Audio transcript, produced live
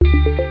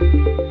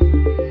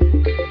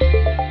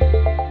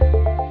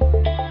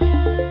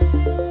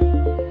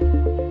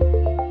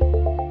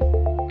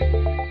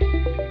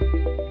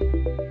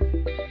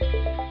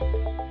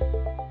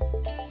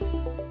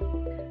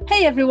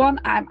Hey everyone,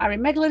 I'm Ari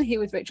Meglin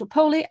here with Rachel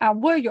Poley,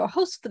 and we're your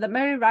hosts for the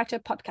Merry Writer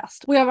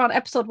podcast. We are on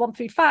episode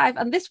 135,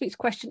 and this week's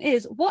question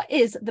is, what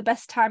is the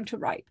best time to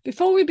write?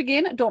 Before we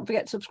begin, don't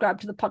forget to subscribe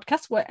to the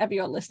podcast wherever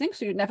you're listening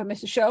so you never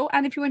miss a show.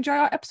 And if you enjoy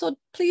our episode,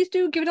 please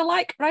do give it a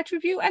like, write a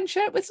review, and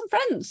share it with some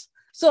friends.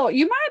 So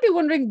you might be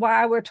wondering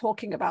why we're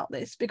talking about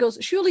this, because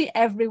surely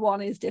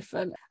everyone is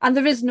different and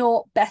there is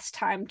no best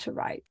time to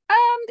write.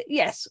 And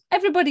yes,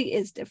 everybody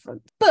is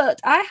different. But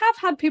I have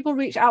had people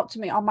reach out to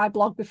me on my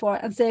blog before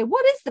and say,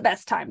 what is the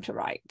best time to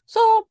write?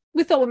 So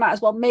we thought we might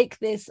as well make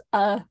this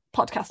a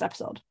podcast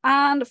episode.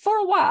 And for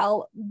a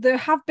while, there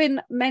have been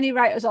many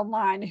writers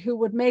online who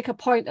would make a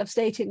point of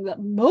stating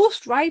that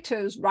most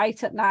writers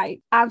write at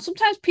night. And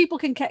sometimes people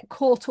can get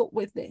caught up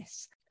with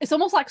this. It's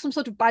almost like some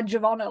sort of badge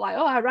of honor, like,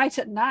 oh, I write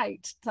at night.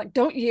 It's like,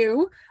 aren't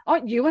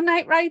you a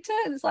night writer?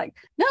 And it's like,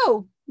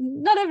 no,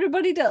 not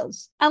everybody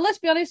does. And let's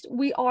be honest,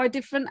 we are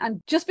different.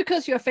 And just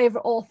because your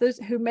favorite authors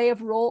who may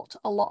have wrote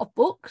a lot of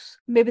books,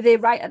 maybe they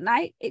write at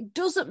night, it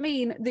doesn't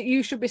mean that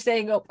you should be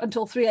staying up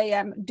until 3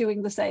 a.m.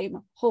 doing the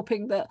same,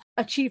 hoping that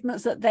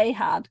achievements that they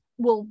had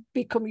will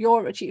become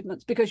your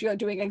achievements because you're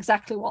doing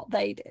exactly what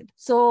they did.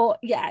 So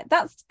yeah,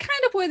 that's kind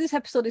of where this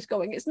episode is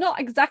going. It's not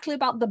exactly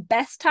about the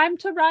best time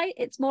to write.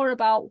 It's more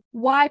about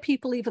why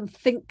people even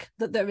think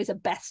that there is a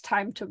best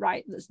time to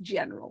write that's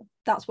general.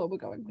 That's where we're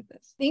going with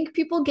this. I think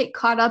people get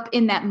caught up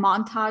in that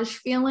montage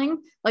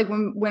feeling. Like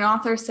when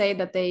authors say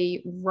that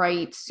they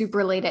write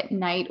super late at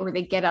night or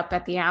they get up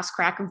at the ass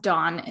crack of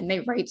dawn and they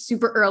write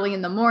super early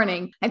in the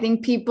morning, I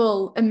think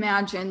people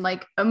imagine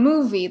like a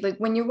movie, like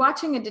when you're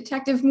watching a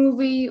detective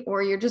movie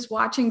or you're just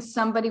watching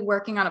somebody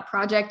working on a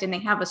project and they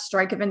have a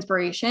strike of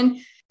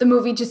inspiration, the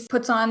movie just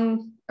puts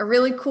on a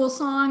really cool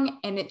song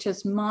and it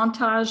just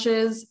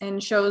montages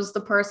and shows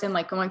the person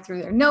like going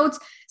through their notes,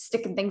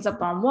 sticking things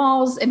up on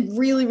walls and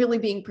really, really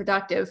being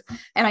productive.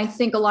 And I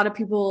think a lot of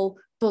people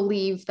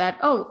believe that,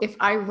 oh, if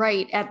I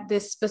write at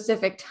this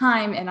specific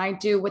time and I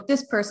do what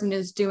this person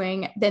is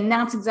doing, then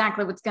that's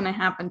exactly what's going to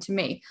happen to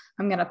me.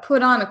 I'm going to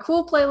put on a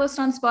cool playlist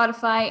on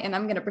Spotify and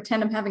I'm going to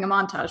pretend I'm having a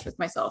montage with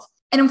myself.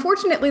 And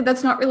unfortunately,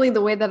 that's not really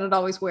the way that it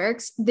always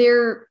works.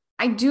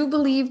 I do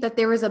believe that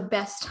there is a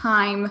best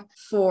time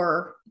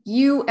for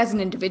you as an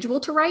individual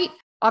to write.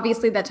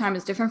 Obviously, that time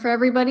is different for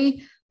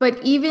everybody.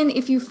 But even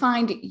if you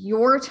find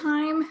your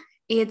time,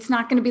 it's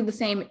not going to be the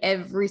same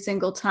every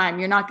single time.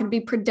 You're not going to be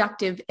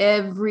productive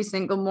every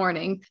single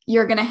morning.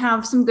 You're going to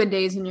have some good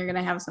days and you're going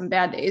to have some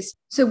bad days.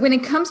 So when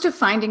it comes to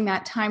finding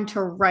that time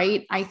to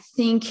write, I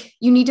think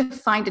you need to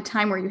find a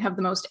time where you have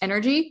the most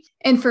energy.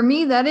 And for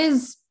me, that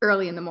is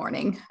early in the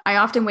morning. I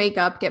often wake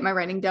up, get my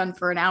writing done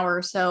for an hour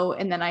or so,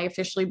 and then I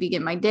officially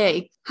begin my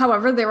day.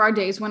 However, there are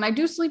days when I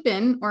do sleep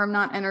in or I'm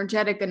not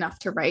energetic enough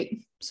to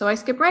write. So I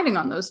skip writing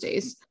on those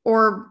days.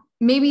 Or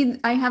maybe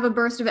I have a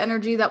burst of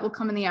energy that will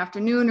come in the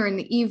afternoon or in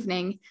the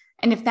evening.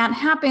 And if that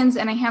happens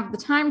and I have the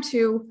time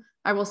to,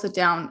 I will sit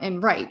down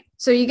and write.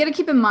 So you got to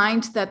keep in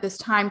mind that this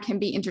time can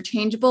be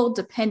interchangeable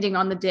depending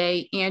on the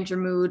day and your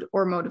mood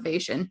or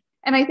motivation.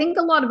 And I think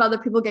a lot of other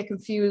people get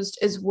confused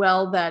as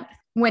well that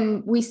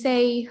when we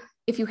say,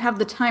 if you have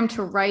the time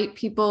to write,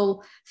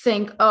 people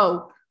think,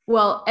 oh,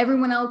 well,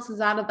 everyone else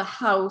is out of the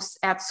house,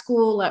 at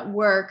school, at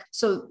work.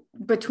 So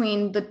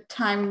between the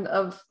time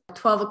of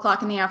 12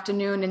 o'clock in the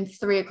afternoon and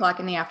 3 o'clock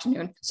in the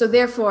afternoon. So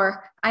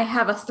therefore, I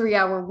have a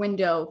 3-hour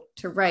window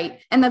to write.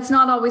 And that's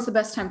not always the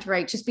best time to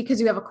write. Just because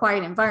you have a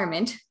quiet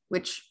environment,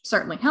 which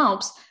certainly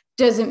helps,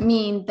 doesn't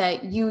mean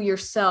that you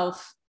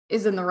yourself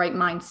is in the right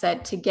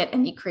mindset to get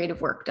any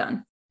creative work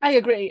done. I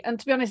agree. And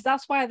to be honest,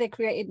 that's why they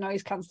created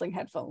noise cancelling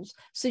headphones.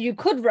 So you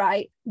could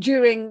write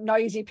during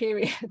noisy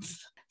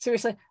periods.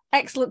 Seriously,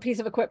 excellent piece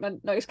of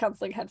equipment, noise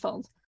cancelling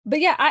headphones. But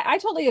yeah, I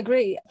totally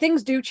agree.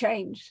 Things do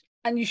change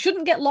and you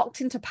shouldn't get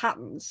locked into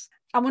patterns.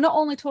 And we're not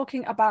only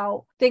talking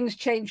about things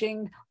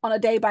changing on a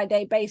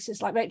day-by-day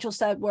basis, like Rachel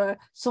said, where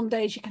some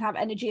days you can have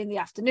energy in the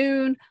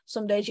afternoon,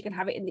 some days you can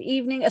have it in the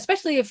evening,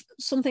 especially if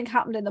something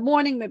happened in the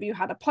morning. Maybe you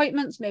had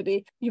appointments,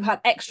 maybe you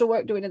had extra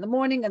work doing in the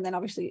morning, and then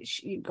obviously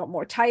you got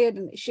more tired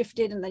and it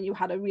shifted, and then you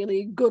had a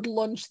really good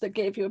lunch that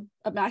gave you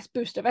a nice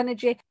boost of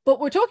energy.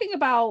 But we're talking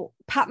about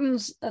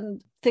patterns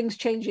and things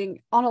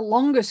changing on a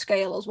longer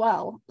scale as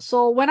well.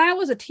 So when I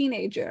was a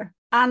teenager,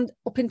 and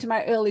up into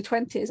my early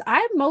 20s,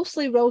 I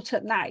mostly wrote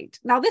at night.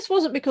 Now, this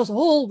wasn't because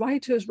all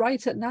writers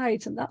write at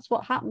night and that's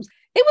what happens.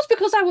 It was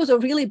because I was a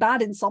really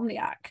bad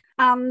insomniac.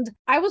 And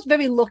I was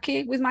very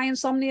lucky with my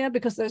insomnia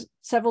because there's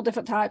several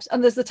different types.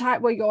 And there's the type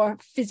where you're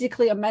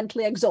physically and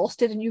mentally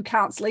exhausted and you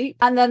can't sleep.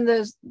 And then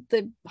there's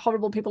the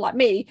horrible people like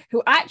me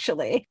who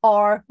actually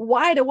are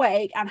wide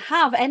awake and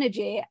have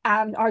energy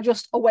and are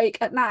just awake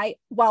at night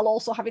while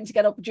also having to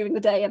get up during the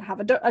day and have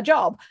a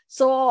job.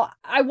 So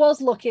I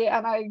was lucky,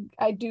 and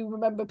I do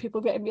remember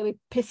people getting really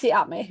pissy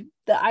at me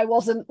that I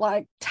wasn't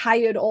like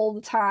tired all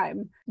the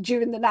time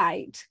during the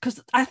night,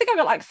 because I think I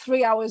got like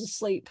 3 hours of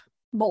sleep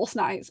most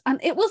nights, and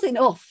it was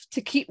enough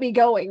to keep me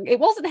going. It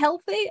wasn't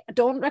healthy, I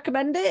don't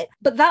recommend it,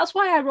 but that's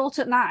why I wrote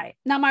at night.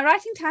 Now my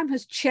writing time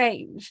has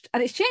changed,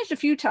 and it's changed a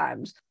few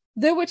times.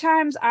 There were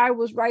times I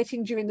was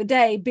writing during the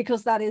day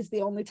because that is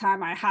the only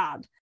time I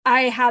had.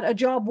 I had a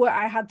job where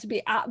I had to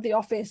be at the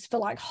office for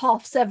like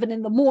 7:30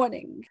 in the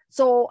morning.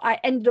 So I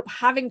ended up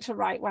having to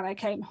write when I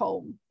came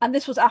home. And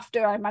this was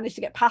after I managed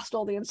to get past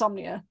all the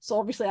insomnia. So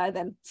obviously I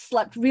then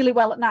slept really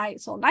well at night.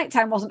 So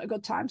nighttime wasn't a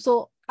good time.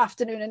 So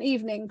afternoon and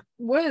evening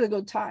were the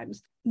good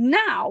times.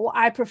 Now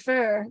I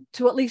prefer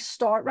to at least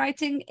start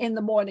writing in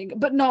the morning,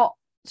 but not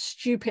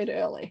stupid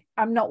early.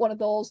 I'm not one of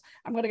those,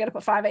 I'm going to get up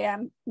at 5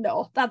 a.m.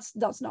 No, that's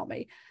not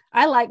me.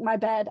 I like my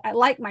bed, I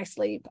like my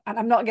sleep, and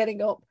I'm not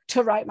getting up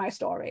to write my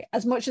story.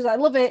 As much as I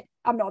love it,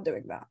 I'm not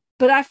doing that.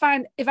 But I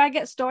find if I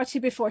get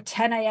started before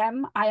 10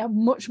 a.m., I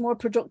am much more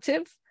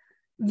productive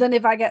than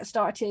if I get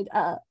started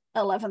at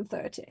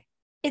 11:30.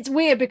 It's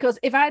weird because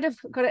if I'd have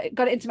got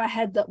it into my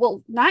head that,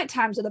 well, night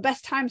times are the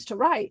best times to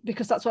write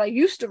because that's what I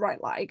used to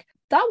write like,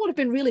 that would have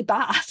been really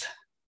bad.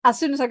 As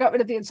soon as I got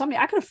rid of the insomnia,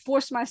 I could have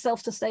forced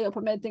myself to stay up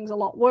and made things a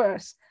lot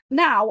worse.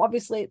 Now,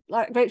 obviously,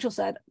 like Rachel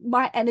said,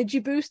 my energy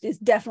boost is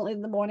definitely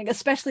in the morning,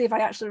 especially if I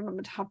actually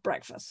remember to have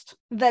breakfast.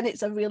 Then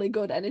it's a really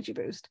good energy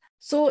boost.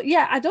 So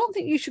yeah, I don't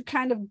think you should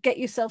kind of get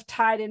yourself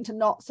tied into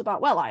knots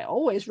about, well, I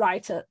always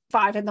write at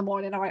 5 in the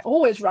morning or I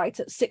always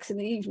write at 6 in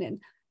the evening,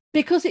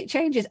 because it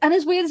changes. And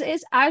as weird as it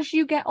is, as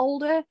you get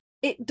older,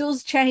 it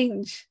does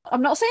change.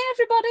 I'm not saying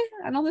everybody.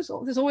 I know there's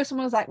always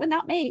someone who's like, well,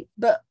 not me.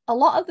 But a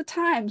lot of the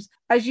times,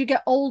 as you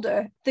get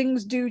older,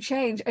 things do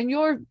change and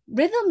your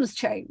rhythms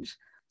change.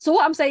 So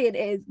what I'm saying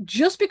is,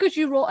 just because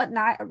you wrote at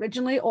night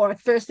originally or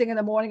first thing in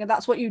the morning, and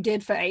that's what you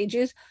did for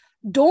ages,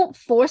 don't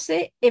force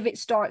it if it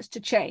starts to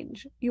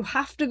change. You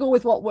have to go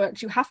with what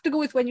works. You have to go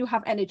with when you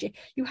have energy.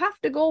 You have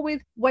to go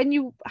with when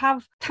you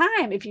have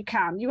time, if you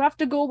can. You have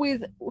to go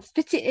with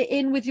fit it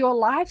in with your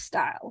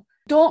lifestyle.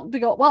 Don't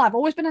go, well, I've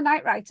always been a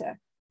night writer,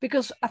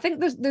 because I think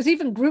there's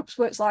even groups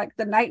where it's like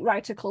the Night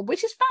Writer Club,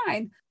 which is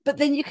fine, but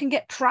then you can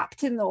get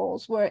trapped in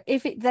those where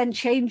if it then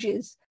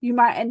changes, you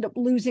might end up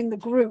losing the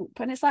group.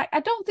 And it's like, I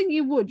don't think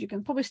you would. You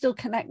can probably still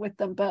connect with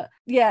them, but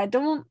yeah,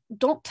 don't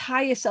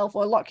tie yourself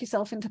or lock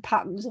yourself into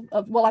patterns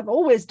of well, I've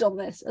always done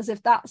this, as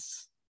if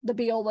that's the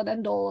be all and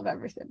end all of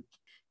everything.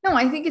 No,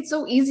 I think it's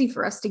so easy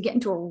for us to get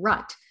into a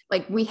rut.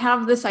 Like we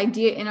have this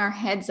idea in our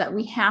heads that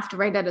we have to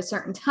write at a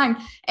certain time.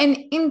 And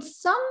in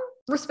some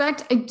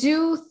respect, I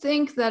do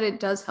think that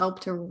it does help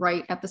to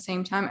write at the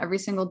same time every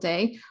single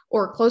day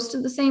or close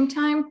to the same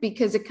time,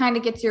 because it kind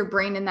of gets your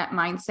brain in that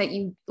mindset.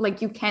 You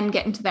can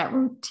get into that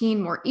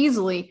routine more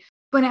easily.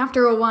 But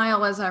after a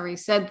while, as I already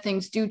said,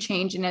 things do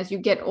change. And as you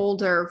get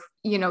older,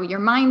 your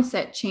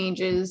mindset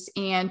changes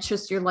and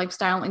just your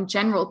lifestyle in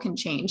general can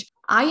change.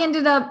 I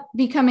ended up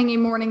becoming a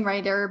morning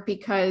writer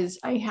because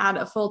I had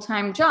a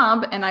full-time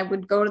job and I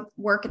would go to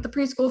work at the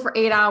preschool for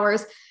 8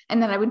 hours.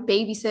 And then I would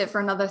babysit for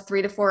another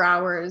 3 to 4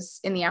 hours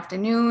in the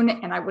afternoon.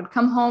 And I would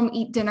come home,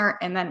 eat dinner,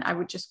 and then I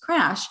would just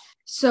crash.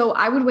 So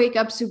I would wake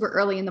up super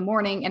early in the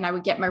morning and I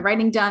would get my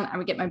writing done. I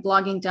would get my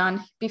blogging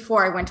done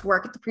before I went to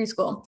work at the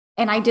preschool.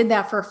 And I did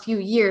that for a few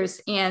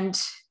years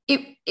and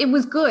it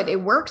was good.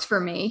 It worked for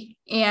me.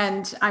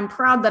 And I'm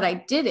proud that I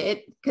did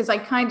it because I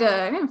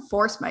didn't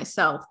force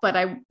myself, but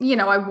I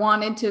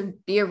wanted to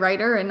be a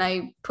writer and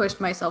I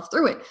pushed myself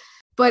through it.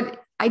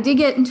 But I did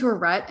get into a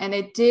rut and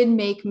it did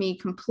make me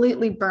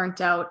completely burnt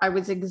out. I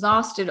was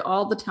exhausted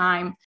all the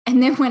time.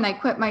 And then when I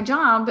quit my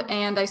job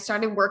and I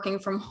started working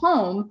from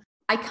home,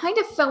 I kind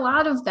of fell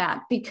out of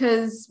that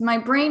because my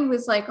brain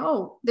was like,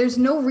 oh, there's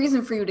no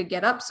reason for you to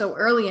get up so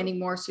early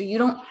anymore, so you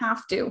don't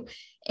have to.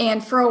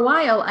 And for a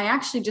while, I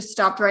actually just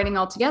stopped writing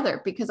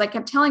altogether because I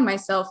kept telling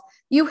myself,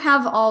 you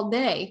have all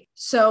day.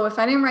 So if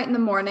I didn't write in the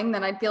morning,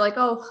 then I'd be like,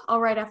 oh,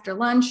 I'll write after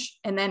lunch.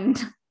 And then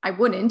I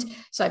wouldn't.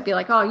 So I'd be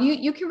like, oh,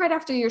 you can write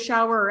after your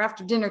shower or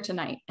after dinner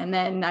tonight. And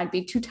then I'd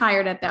be too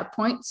tired at that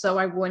point. So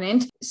I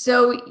wouldn't.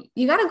 So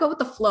you got to go with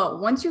the flow.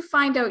 Once you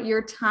find out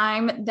your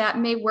time, that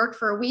may work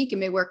for a week. It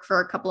may work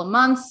for a couple of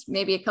months,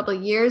 maybe a couple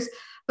of years.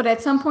 But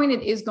at some point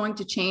it is going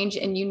to change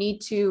and you need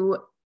to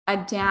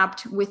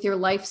adapt with your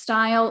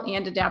lifestyle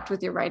and adapt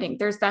with your writing.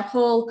 There's that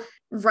whole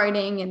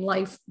writing and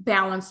life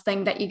balance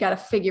thing that you got to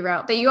figure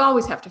out, that you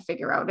always have to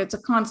figure out. It's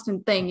a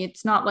constant thing.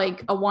 It's not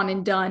like a one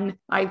and done.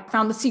 I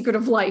found the secret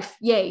of life.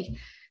 Yay.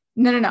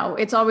 No.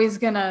 It's always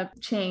going to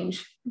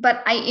change.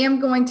 But I am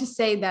going to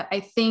say that I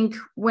think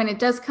when it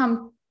does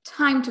come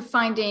time to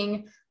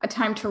finding a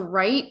time to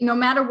write, no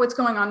matter what's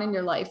going on in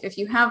your life, if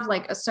you have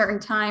like a certain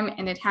time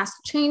and it has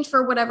to change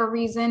for whatever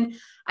reason,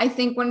 I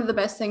think one of the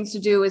best things to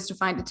do is to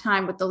find a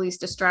time with the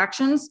least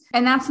distractions.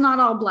 And that's not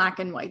all black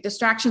and white.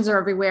 Distractions are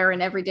everywhere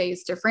and every day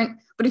is different.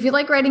 But if you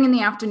like writing in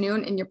the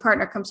afternoon and your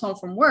partner comes home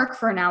from work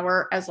for an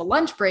hour as a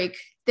lunch break,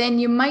 then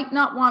you might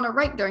not want to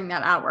write during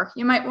that hour.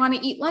 You might want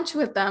to eat lunch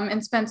with them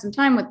and spend some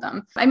time with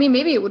them. I mean,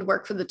 maybe it would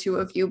work for the two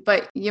of you,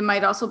 but you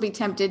might also be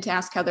tempted to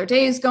ask how their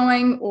day is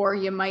going, or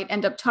you might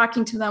end up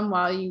talking to them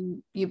while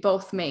you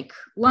both make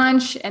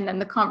lunch. And then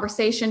the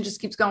conversation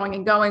just keeps going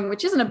and going,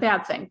 which isn't a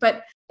bad thing,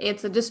 but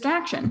it's a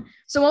distraction.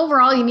 So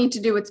overall, you need to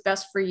do what's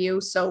best for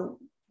you. So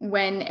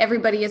when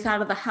everybody is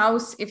out of the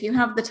house, if you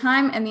have the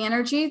time and the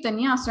energy, then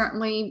yeah,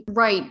 certainly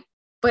write.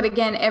 But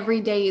again,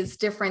 every day is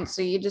different.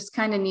 So you just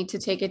kind of need to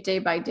take it day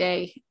by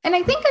day. And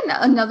I think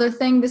another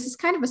thing, this is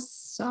kind of a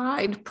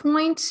side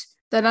point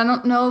that I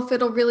don't know if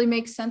it'll really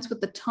make sense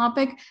with the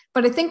topic,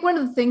 but I think one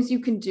of the things you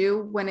can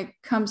do when it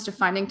comes to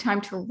finding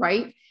time to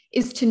write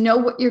is to know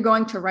what you're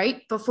going to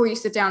write before you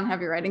sit down and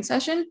have your writing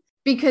session.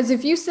 Because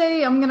if you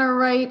say, I'm going to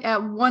write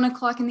at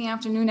 1:00 in the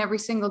afternoon every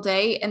single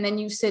day, and then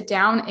you sit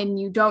down and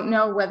you don't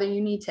know whether you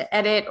need to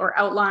edit or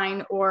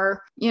outline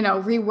or,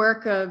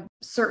 rework a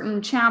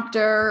certain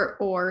chapter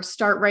or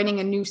start writing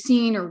a new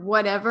scene or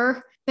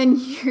whatever, then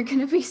you're going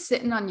to be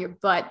sitting on your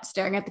butt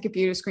staring at the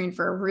computer screen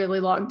for a really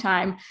long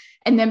time.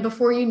 And then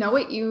before you know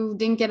it, you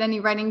didn't get any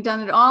writing done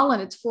at all.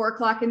 And it's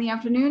 4:00 in the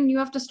afternoon. You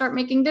have to start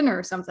making dinner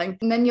or something.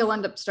 And then you'll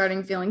end up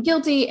starting feeling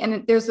guilty.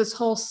 And there's this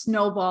whole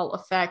snowball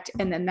effect.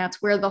 And then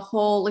that's where the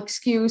whole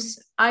excuse,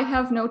 I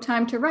have no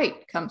time to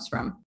write, comes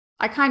from.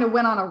 I kind of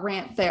went on a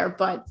rant there,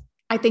 but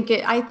I think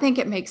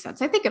it makes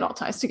sense. I think it all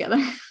ties together.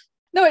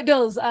 No, it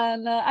does.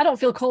 And I don't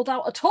feel called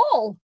out at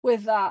all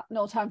with that.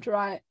 No time to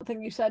write. I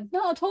think you said,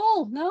 not at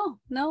all. No.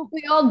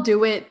 We all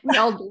do it.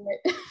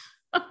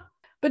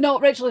 But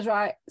no, Rachel is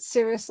right.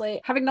 Seriously,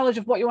 having knowledge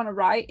of what you want to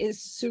write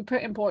is super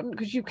important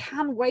because you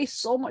can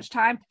waste so much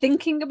time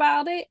thinking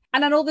about it.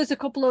 And I know there's a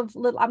couple of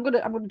little, I'm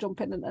gonna jump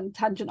in and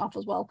tangent off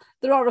as well.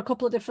 There are a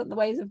couple of different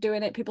ways of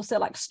doing it. People say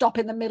like stop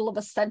in the middle of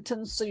a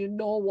sentence so you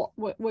know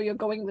where you're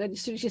going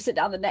as soon as you sit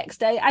down the next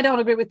day. I don't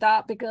agree with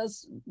that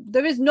because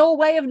there is no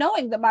way of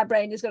knowing that my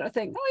brain is going to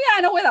think, oh yeah,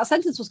 I know where that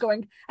sentence was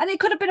going. And it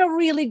could have been a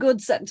really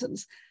good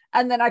sentence.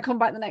 And then I come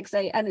back the next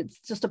day and it's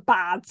just a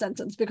bad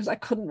sentence because I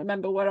couldn't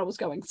remember where I was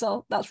going.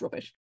 So that's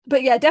rubbish.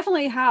 But yeah,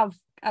 definitely have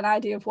an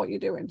idea of what you're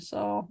doing.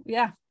 So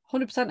yeah,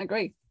 100%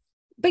 agree.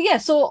 But yeah,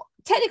 so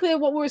technically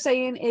what we're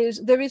saying is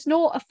there is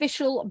no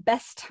official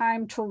best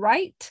time to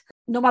write,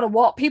 no matter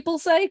what people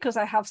say, because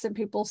I have seen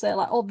people say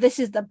like, oh, this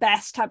is the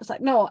best time. It's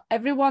like, no,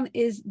 everyone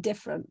is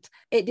different.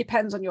 It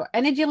depends on your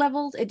energy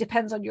levels. It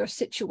depends on your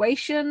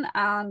situation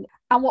and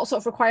what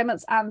sort of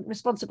requirements and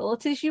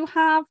responsibilities you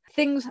have.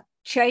 Things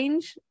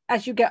change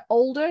as you get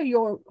older.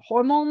 Your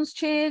hormones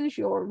change,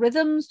 your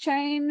rhythms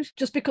change.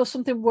 Just because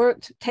something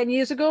worked 10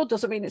 years ago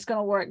doesn't mean it's going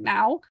to work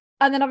now.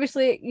 And then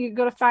obviously you've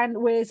got to find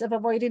ways of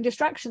avoiding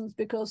distractions,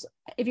 because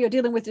if you're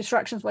dealing with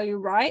distractions while you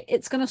write,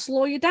 it's going to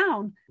slow you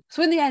down.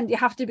 So in the end, you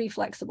have to be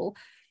flexible.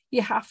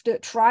 You have to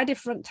try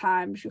different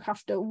times. You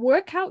have to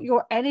work out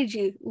your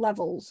energy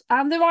levels.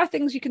 And there are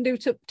things you can do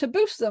to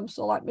boost them.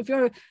 So like if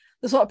you're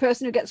the sort of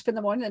person who gets up in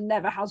the morning and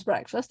never has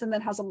breakfast and then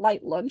has a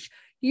light lunch,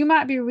 you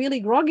might be really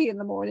groggy in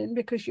the morning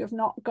because you've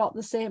not got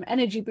the same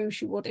energy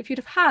boost you would if you'd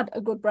have had a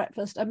good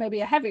breakfast and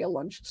maybe a heavier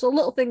lunch. So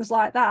little things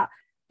like that.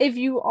 If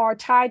you are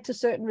tied to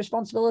certain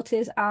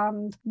responsibilities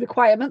and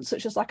requirements,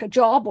 such as like a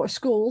job or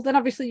school, then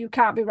obviously you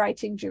can't be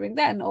writing during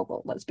then.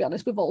 Although, let's be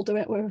honest, we've all done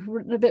it. We've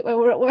written a bit when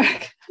we're at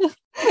work.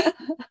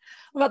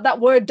 About that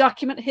Word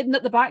document hidden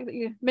at the back that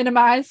you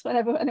minimize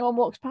whenever anyone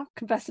walks past,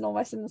 confessing all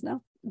my sins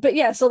now. But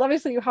yeah, so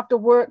obviously you have to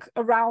work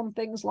around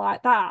things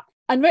like that.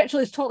 And Rachel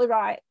is totally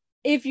right.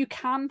 If you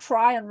can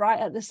try and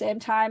write at the same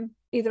time,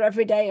 either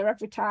every day or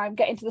every time,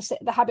 get into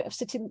the habit of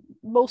sitting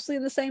mostly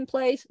in the same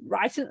place,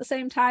 writing at the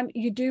same time,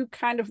 you do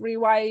kind of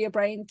rewire your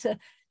brain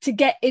to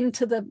get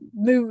into the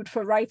mood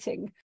for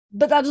writing.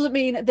 But that doesn't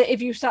mean that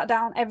if you sat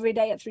down every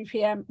day at 3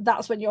 p.m,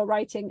 that's when you're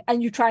writing,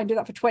 and you try and do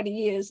that for 20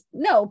 years.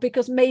 No,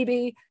 because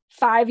maybe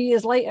 5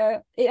 years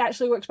later, it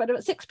actually works better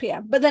at 6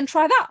 p.m. But then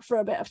try that for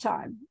a bit of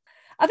time.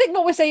 I think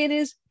what we're saying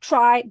is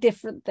try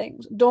different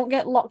things. Don't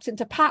get locked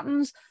into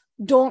patterns.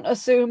 Don't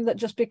assume that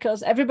just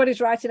because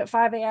everybody's writing at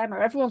 5 a.m.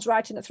 or everyone's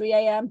writing at 3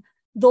 a.m,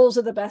 those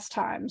are the best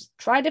times.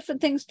 Try different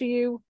things for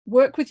you,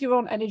 work with your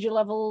own energy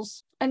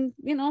levels, and,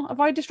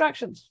 avoid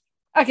distractions.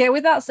 Okay,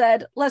 with that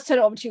said, let's turn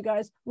it over to you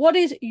guys. What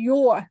is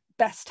your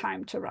best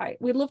time to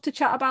write? We'd love to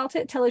chat about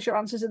it. Tell us your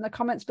answers in the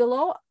comments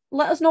below.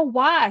 Let us know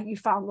why you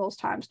found those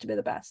times to be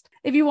the best.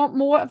 If you want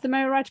more of the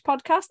Merry Writer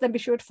podcast, then be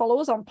sure to follow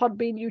us on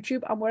Podbean,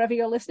 YouTube, and wherever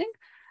you're listening.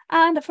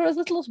 And for as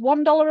little as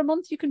 $1 a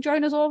month, you can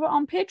join us over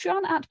on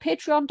Patreon at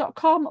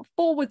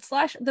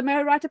patreon.com/The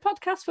Merry Writer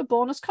Podcast for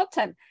bonus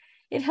content.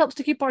 It helps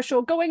to keep our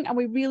show going, and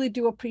we really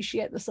do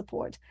appreciate the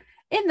support.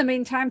 In the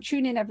meantime,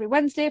 tune in every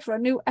Wednesday for a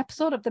new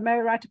episode of the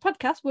Merry Writer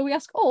Podcast where we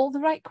ask all the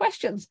right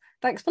questions.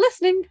 Thanks for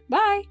listening.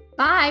 Bye.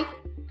 Bye.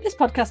 This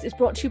podcast is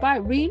brought to you by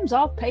Reams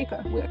of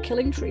Paper. We are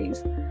killing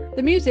trees.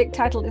 The music,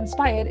 titled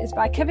Inspired, is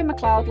by Kevin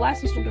MacLeod,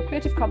 licensed under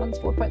Creative Commons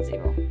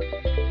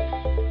 4.0.